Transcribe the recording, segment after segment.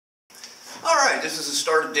Alright, this is the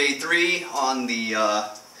start of day 3 on the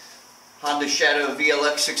Honda Shadow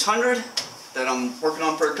VLX 600 that I'm working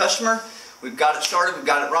on for a customer. We've got it started, we've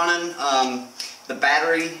got it running. The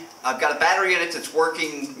battery, I've got a battery in it that's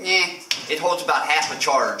working, it holds about half a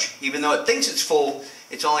charge. Even though it thinks it's full,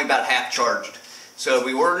 it's only about half charged. So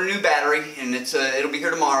we ordered a new battery and it'll be here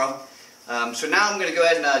tomorrow. So now I'm going to go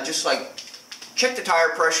ahead and just like check the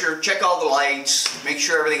tire pressure, check all the lights, make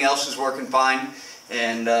sure everything else is working fine,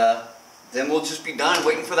 and then we'll just be done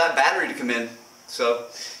waiting for that battery to come in. So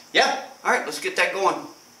yeah, alright, let's get that going.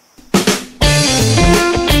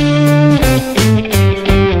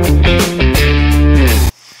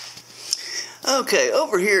 Okay,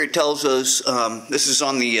 over here it tells us, this is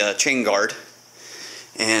on the chain guard,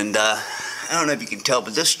 and I don't know if you can tell,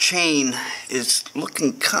 but this chain is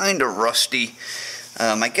looking kind of rusty.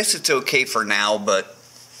 I guess it's okay for now, but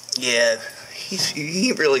yeah,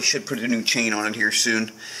 he really should put a new chain on it here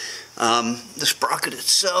soon. The sprocket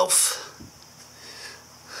itself,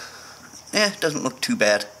 it doesn't look too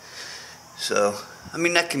bad. So, I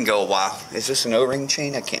mean, that can go a while. Is this an O-ring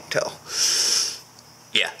chain? I can't tell.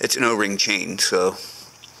 Yeah, it's an O-ring chain, so.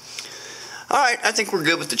 Alright, I think we're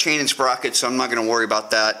good with the chain and sprocket, so I'm not going to worry about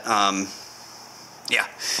that. Yeah,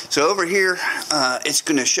 so over here, it's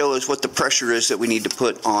going to show us what the pressure is that we need to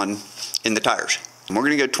put on in the tires. And we're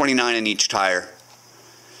going to go 29 in each tire.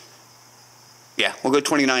 Yeah, we'll go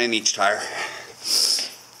 29 in each tire.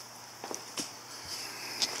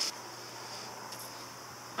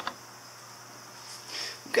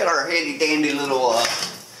 We've got our handy dandy little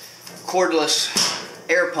cordless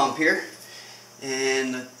air pump here,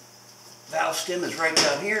 and the valve stem is right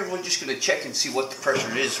down here. We're just going to check and see what the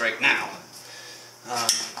pressure is right now.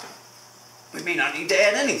 We may not need to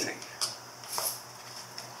add anything.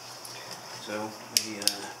 So we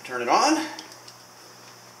turn it on.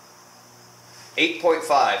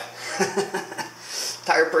 8.5.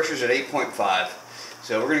 Tire pressure's at 8.5.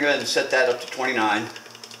 So we're going to go ahead and set that up to 29.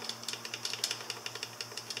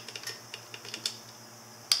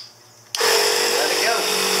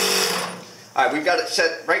 Alright, we've got it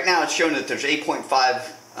set, right now it's showing that there's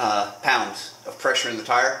 8.5 pounds of pressure in the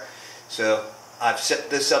tire. So I've set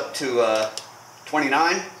this up to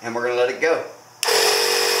 29 and we're going to let it go.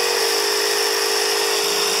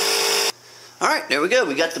 Alright, there we go.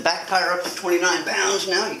 We got the back tire up to 29 pounds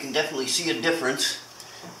now. You can definitely see a difference.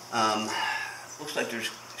 Looks like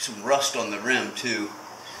there's some rust on the rim too.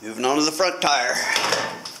 Moving on to the front tire.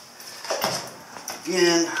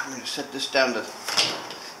 Again, I'm going to set this down to...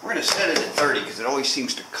 We're going to set it at 30 because it always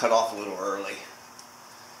seems to cut off a little early.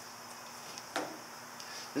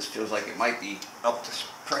 This feels like it might be up to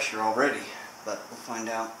pressure already, but we'll find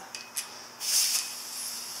out.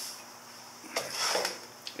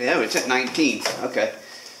 Yeah, it's at 19. Okay.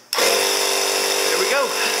 There we go.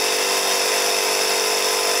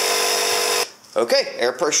 Okay,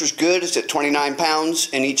 air pressure's good. It's at 29 pounds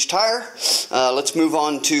in each tire. Let's move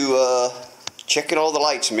on to checking all the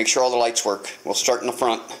lights and make sure all the lights work. We'll start in the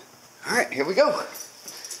front. Alright, here we go.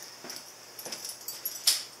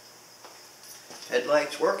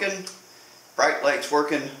 Headlights working, bright lights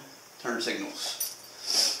working, turn signals.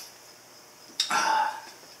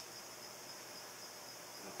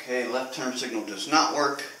 Okay, left turn signal does not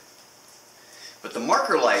work, but the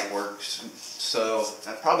marker light works, so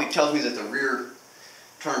that probably tells me that the rear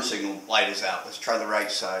turn signal light is out. Let's try the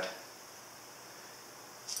right side.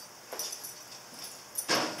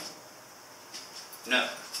 No,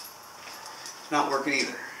 it's not working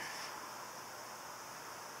either.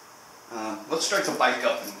 Let's start the bike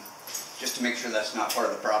up and just to make sure that's not part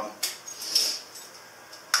of the problem.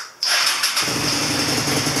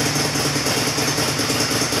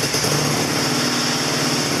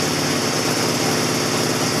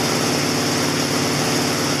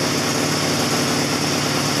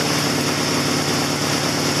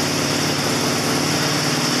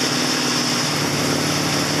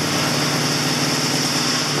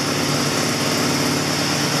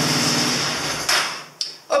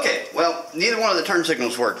 Neither one of the turn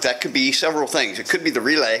signals work. That could be several things. It could be the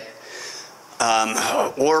relay,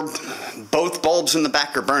 or both bulbs in the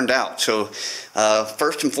back are burned out. So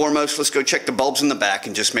first and foremost, let's go check the bulbs in the back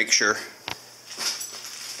and just make sure.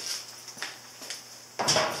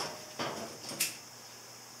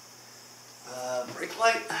 Brake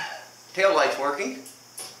light, tail light's working.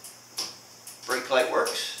 Brake light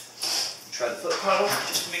works. Try the foot pedal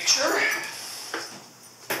just to make sure.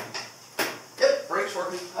 Yep, brake's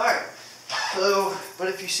working. All right. So, but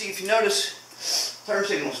if you notice, turn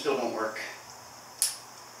signals still don't work.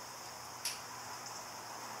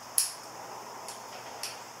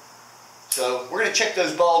 So So we're going to check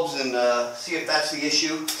those bulbs and see if that's the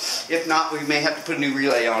issue. If not, we may have to put a new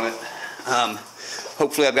relay on it.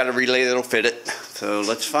 Hopefully I've got a relay that'll fit it. So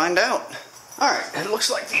let's find out. Alright, it looks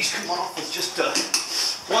like these come off with just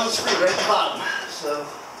one screw right at the bottom. So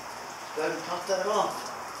go ahead and pop that off.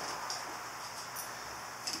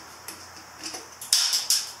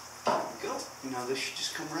 There we go. Now this should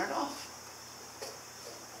just come right off.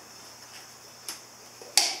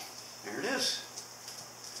 There it is.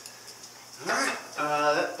 Alright,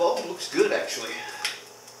 that bulb looks good actually.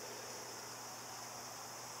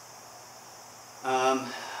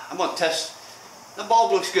 I'm going to test. The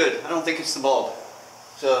bulb looks good. I don't think it's the bulb.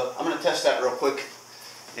 So I'm going to test that real quick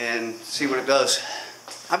and see what it does.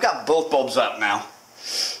 I've got both bulbs out now.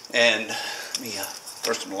 And let me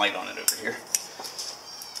throw some light on it over here.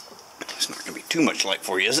 It's not going to be too much light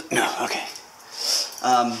for you, is it? No, okay.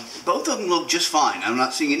 Both of them look just fine. I'm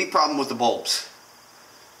not seeing any problem with the bulbs.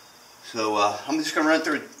 So I'm just going to run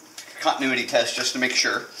through a continuity test just to make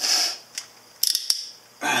sure.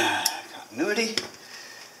 Continuity.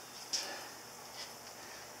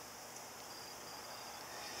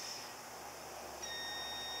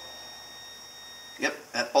 Yep,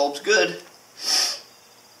 that bulb's good.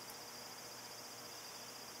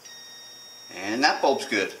 And that bulb's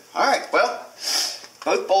good. Alright, well,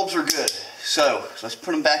 both bulbs are good. So let's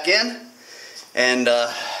put them back in. And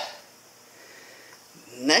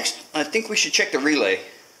next, I think we should check the relay.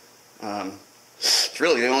 It's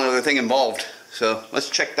really the only other thing involved. So let's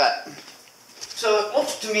check that. So it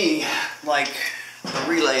looks to me like the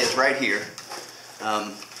relay is right here.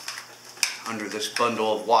 Under this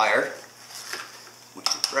bundle of wire, which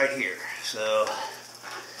is right here. So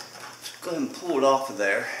let's go ahead and pull it off of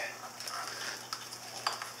there.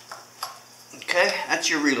 Okay, that's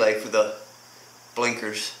your relay for the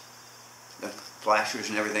blinkers, the flashers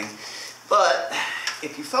and everything. But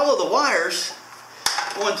if you follow the wires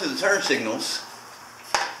going to the turn signals,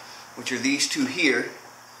 which are these two here,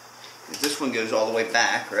 this one goes all the way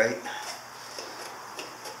back, right?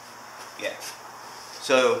 Yeah.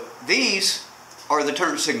 So these are the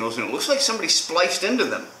turn signals, and it looks like somebody spliced into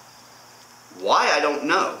them. Why, I don't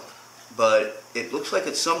know, but it looks like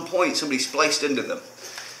at some point somebody spliced into them.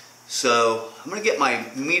 So I'm going to get my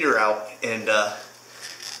meter out and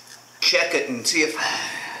check it and see if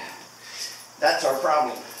that's our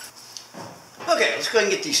problem. Okay, let's go ahead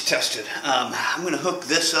and get these tested. I'm going to hook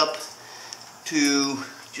this up to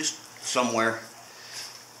just somewhere.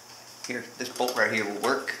 Here, this bolt right here will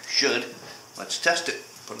work, should. Let's test it.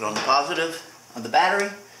 Put it on the positive of the battery,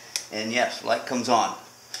 and yes, light comes on.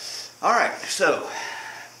 Alright, so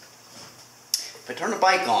if I turn the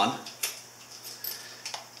bike on,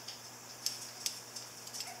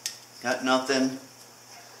 got nothing,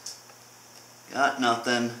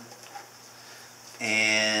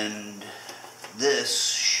 and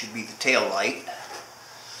this should be the tail light.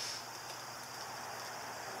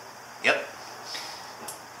 Yep,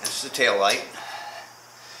 that's the tail light,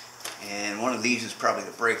 and one of these is probably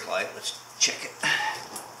the brake light. Let's check it.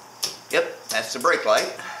 Yep, that's the brake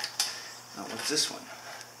light. Now what's this one?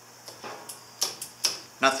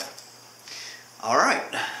 Nothing.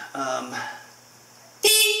 Alright,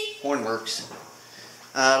 horn works.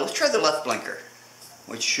 Let's try the left blinker,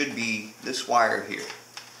 which should be this wire here.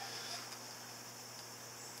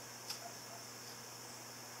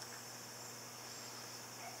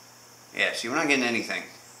 Yeah, see, we're not getting anything.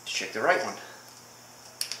 Let's check the right one,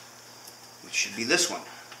 which should be this one.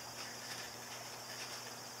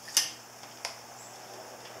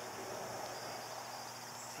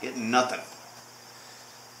 Getting nothing.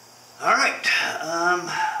 Alright,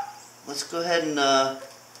 let's go ahead and,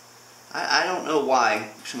 I don't know why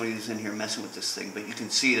somebody was in here messing with this thing, but you can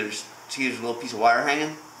see there's a little piece of wire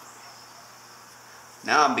hanging.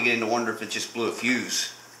 Now I'm beginning to wonder if it just blew a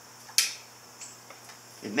fuse.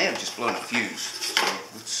 It may have just blown a fuse,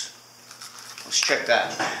 so let's check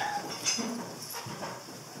that.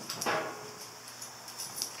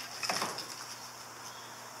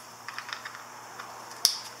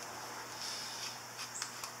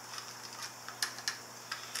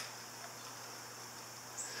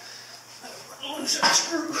 Lose that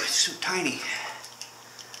screw, it's so tiny.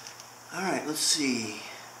 Alright, let's see.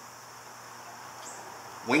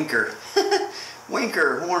 Winker.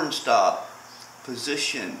 Winker, horn stop.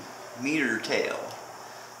 Position, meter tail,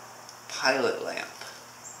 pilot lamp.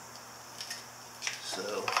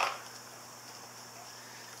 So,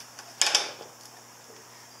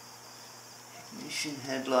 ignition,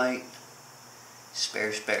 headlight,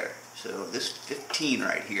 spare. So this 15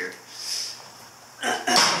 right here is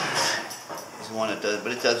the one that does,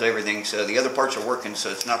 but it does everything. So the other parts are working, so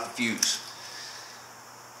it's not the fuse.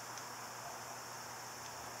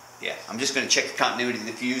 I'm just going to check the continuity of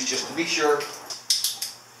the fuse just to be sure.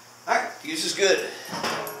 Alright, fuse is good.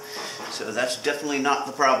 So that's definitely not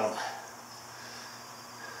the problem.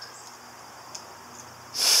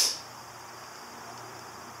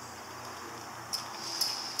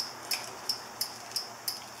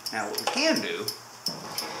 Now what we can do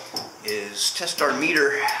is test our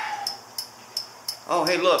meter. Oh,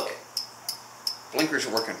 hey, look. Blinker's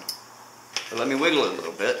working. So let me wiggle it a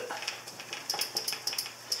little bit.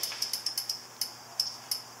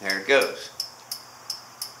 There it goes.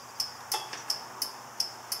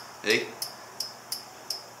 See?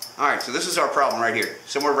 Alright, so this is our problem right here.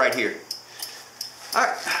 Somewhere right here.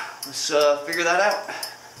 Alright, let's figure that out.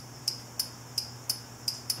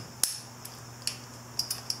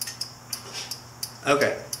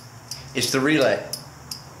 Okay, it's the relay.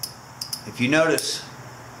 If you notice,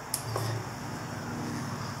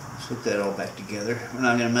 let's hook that all back together. We're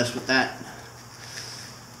not going to mess with that.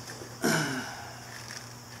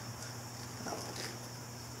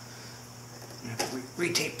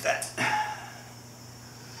 Retape that. Go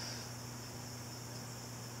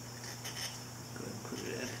ahead and put it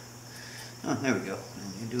in. Oh, there we go.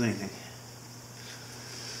 I didn't do anything.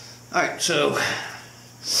 Alright, so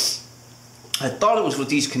I thought it was with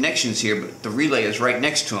these connections here, but the relay is right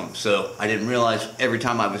next to them, so I didn't realize every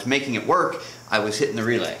time I was making it work, I was hitting the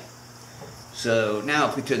relay. So now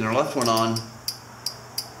if we turn the left one on,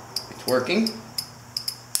 it's working.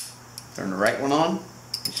 Turn the right one on,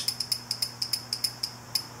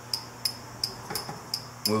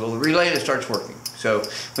 wiggle the relay and it starts working. So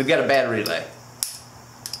we've got a bad relay.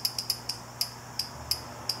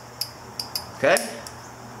 Okay?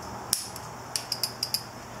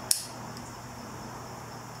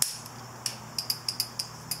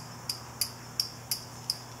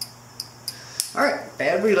 Alright,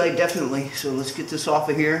 bad relay definitely. So let's get this off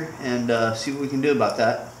of here and see what we can do about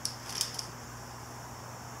that.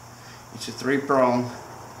 It's a 3-prong.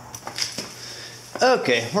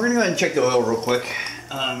 Okay, we're going to go ahead and check the oil real quick.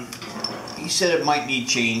 He said it might need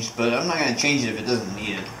changed, but I'm not going to change it if it doesn't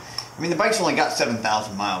need it. I mean, the bike's only got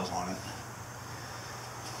 7,000 miles on it.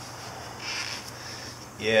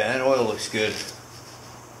 Yeah, that oil looks good.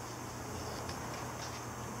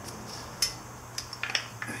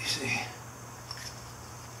 Let me see.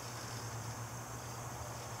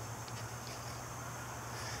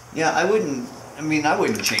 Yeah, I wouldn't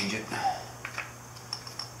change it.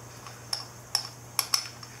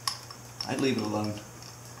 I'd leave it alone.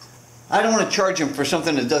 I don't want to charge him for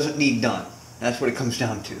something that doesn't need done. That's what it comes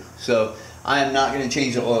down to. So I am not going to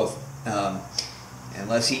change the oil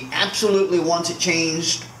unless he absolutely wants it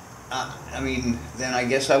changed. I mean, then I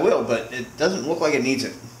guess I will, but it doesn't look like it needs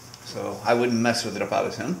it. So I wouldn't mess with it if I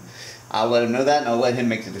was him. I'll let him know that and I'll let him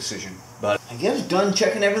make the decision. But I guess done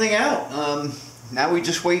checking everything out. Now we're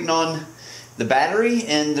just waiting on the battery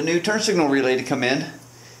and the new turn signal relay to come in,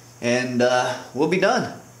 and we'll be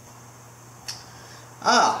done.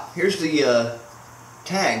 Ah, here's the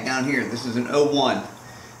tag down here. This is an 01.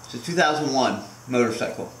 It's a 2001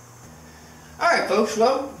 motorcycle. Alright folks,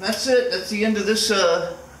 well that's it. That's the end of this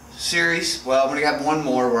series. Well, I'm going to have one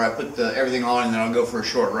more where I put everything on and then I'll go for a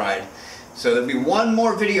short ride. So there'll be one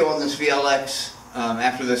more video on this VLX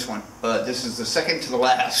after this one, but this is the second to the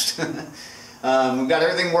last. We've got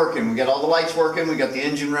everything working. We've got all the lights working. We've got the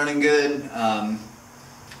engine running good.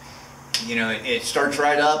 You know, it starts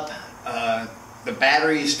right up. The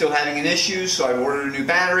battery is still having an issue, so I've ordered a new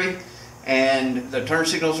battery. And the turn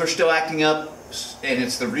signals are still acting up. And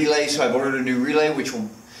it's the relay, so I've ordered a new relay,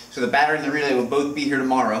 so the battery and the relay will both be here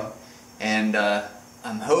tomorrow. And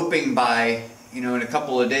I'm hoping by, in a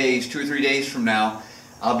couple of days, 2 or 3 days from now,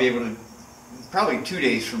 I'll be able to, probably 2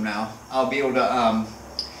 days from now, I'll be able to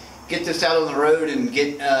get this out on the road and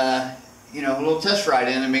get a little test ride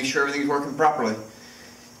in and make sure everything's working properly.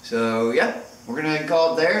 So yeah, we're gonna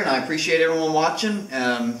call it there, and I appreciate everyone watching.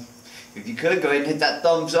 If you could, go ahead and hit that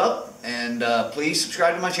thumbs up, and please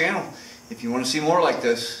subscribe to my channel if you want to see more like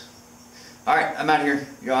this. Alright, I'm out of here.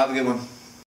 Y'all have a good one.